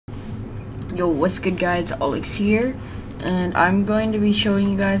Yo, what's good guys, Alex here, and I'm going to be showing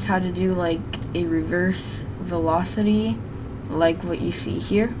you guys how to do like a reverse velocity like what you see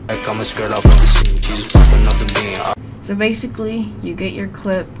here. So basically you get your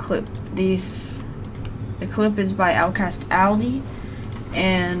clip these. The clip is by Outcast Aldi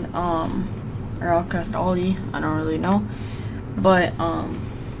and or Outcast Aldi, I don't really know, but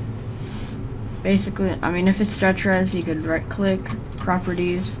basically, I mean, if it's stretch res, you could right click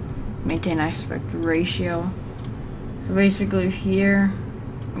properties, maintain aspect ratio. So basically here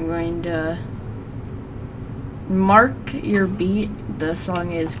I'm going to mark your beat. The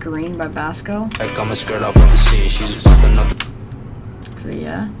song is Green by Basco. So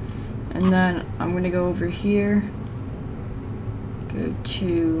yeah, and then I'm gonna go over here, go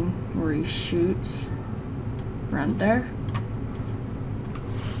to where he shoots, right there.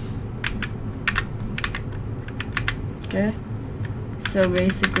 Okay, so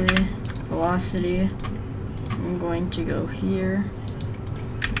basically velocity, I'm going to go here,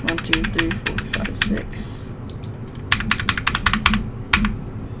 1 2 3 4 5 6.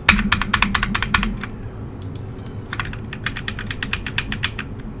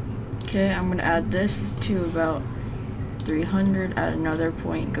 Okay, I'm gonna add this to about 300. At another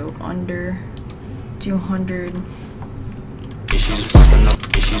point, go under 200.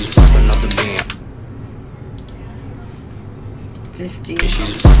 50. It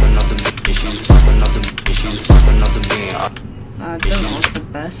doesn't look the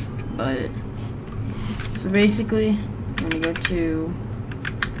best, but so basically I'm gonna go to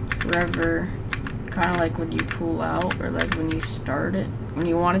wherever, kind of like when you pull out or like when you start it, when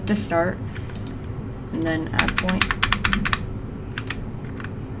you want it to start, and then add point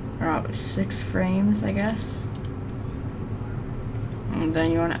around 6 frames, I guess. And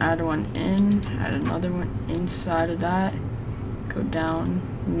then you want to add one in, add another one inside of that, go down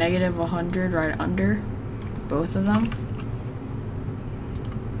 -100 right under both of them.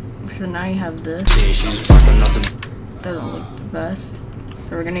 So now you have this. Doesn't look the best.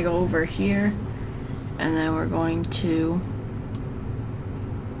 So we're gonna go over here, and then we're going to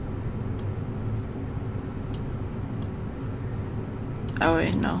oh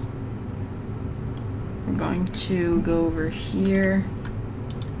wait, no. We're going to go over here,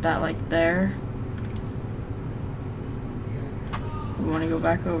 that like there. We want to go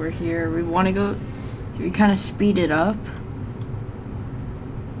back over here. We want to go, we kind of speed it up.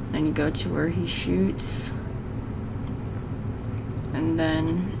 Then you go to where he shoots. And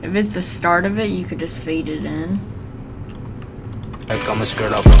then if it's the start of it, you could just fade it in. It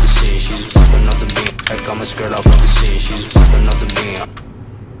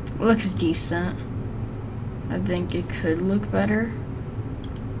looks decent. I think it could look better.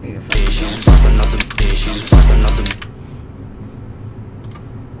 Wait, if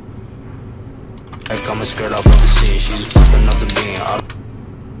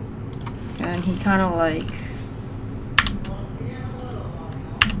and he kind of like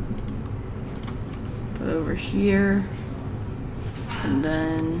put over here, and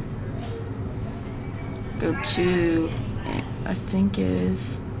then go to, I think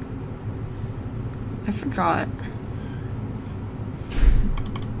is, I forgot.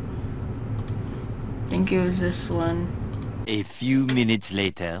 I think it was this one. A few minutes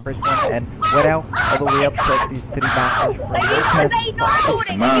later. First one and went out all the way up to these 3 bounces from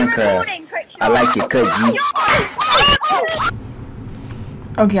Minecraft. I like it cause you.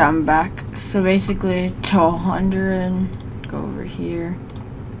 Okay, I'm back. So basically to 100, go over here.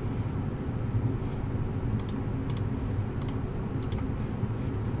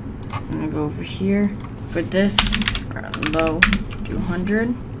 I'm gonna go over here. Put this low,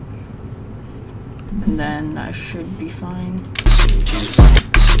 200. And then that should be fine.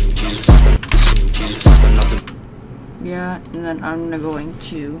 Yeah, and then I'm going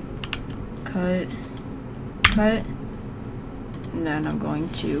to cut, and then I'm going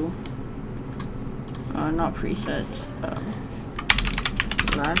to, not presets,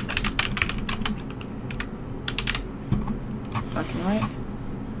 black and white.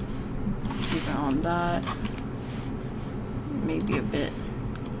 Keep it on that, maybe a bit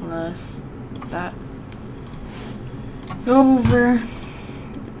less. That. Go over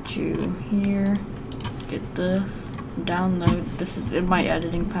to here, get this, download. This is in my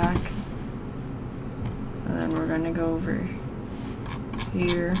editing pack. And then we're gonna go over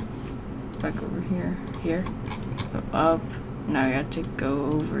here, back over here, go up. Now you have to go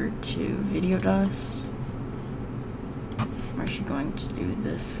over to video dust. I'm actually going to do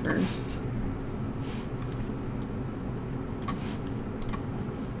this first.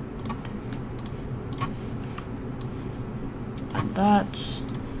 Add that.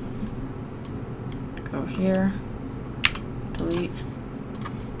 here, delete.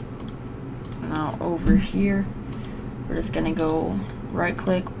 Now over here, we're just gonna go right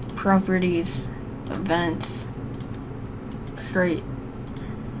click, properties, events, straight,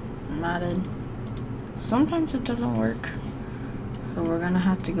 matted. Sometimes it doesn't work, so we're gonna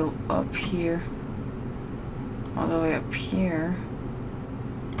have to go up here, all the way up here.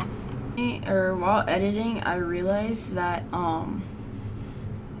 Or while editing, I realized that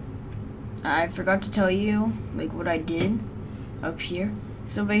I forgot to tell you like what I did up here.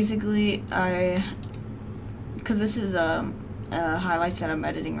 So basically, because this is highlights that I'm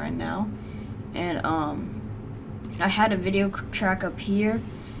editing right now, and I had a video track up here,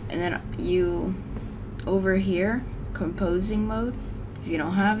 and then over here, composing mode. If you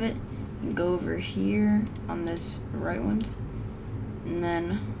don't have it, you go over here on this right ones, and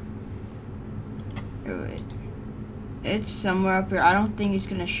then it's somewhere up here. I don't think it's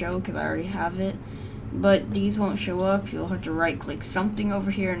gonna show because I already have it, but these won't show up. You'll have to right click something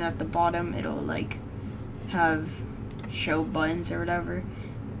over here, and at the bottom it'll like have show buttons or whatever.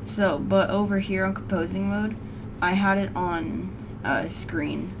 So, but over here on composing mode, I had it on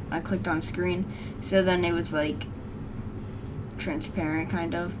screen. I clicked on screen, so then it was like transparent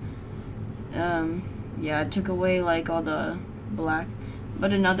kind of. Yeah, it took away like all the black.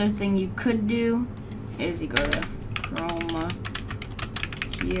 But another thing you could do is you go to chroma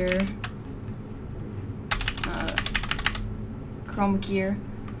here, chroma key, and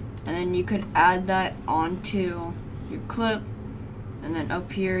then you could add that onto your clip, and then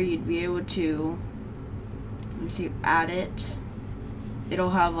up here you'd be able to, once you add it,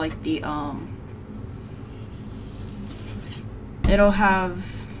 it'll have like the it'll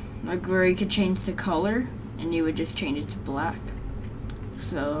have like where you could change the color, and you would just change it to black.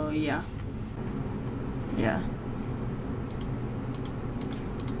 So yeah.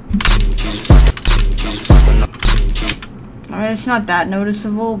 I mean, it's not that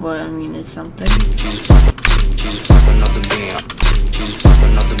noticeable, but I mean, it's something.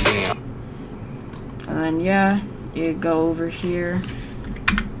 And then yeah, you go over here,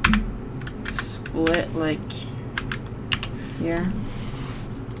 split like here,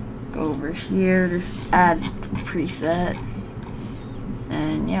 go over here, just add preset,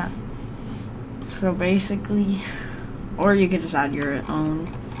 and yeah. So basically, or you could just add your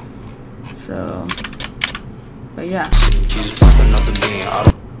own. So, but yeah.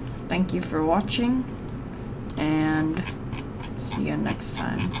 Thank you for watching, and see you next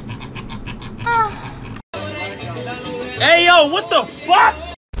time. Hey yo, what the fuck?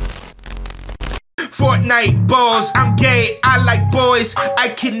 Fortnite balls, I'm gay, I like boys. I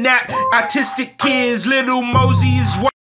kidnap autistic kids, little Mosey is